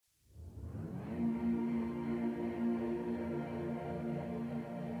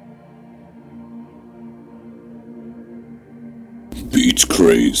Beats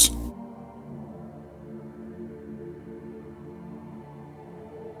craze.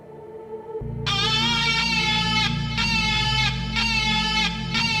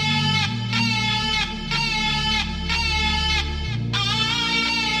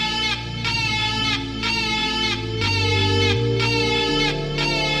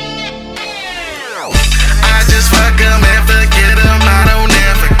 I just fuck 'em and forget 'em. I don't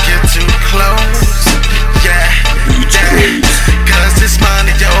ever get too close. Yeah, yeah. Cause it's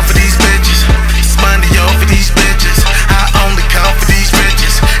money over these bitches. It's money over these bitches. I only come for these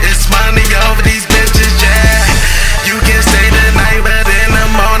bitches. It's money over these bitches, yeah. You can stay the night, but in the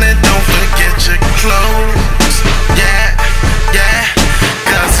morning, don't forget your clothes. Yeah, yeah.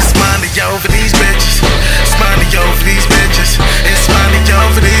 Cause it's money over these bitches. It's money over these bitches. It's money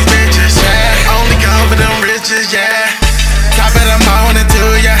over these bitches, yeah. Only come for them riches, yeah. Top of the morning to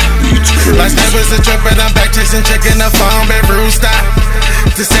ya. Last night was a trip and I'm back chasing chicken the phone bedroom stop.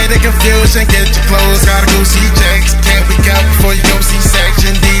 To say the confusion, get your clothes, gotta go see checks. Can't wake up before you go see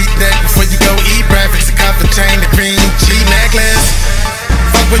section. Need that before you go eat breakfast. A cup of chain, the green cheap necklace.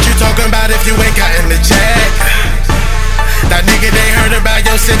 Fuck what you talking about if you ain't got in the check. That nigga they heard about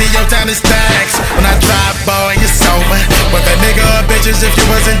your city, your town is stacks. When I drop, boy, it's over. With a nigga or bitches, if you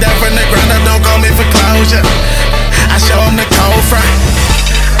wasn't there from the ground up, don't call me for closure. I show 'em the cold front.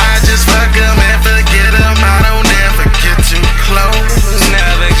 I just fuck 'em and forget 'em. I don't ever get too close.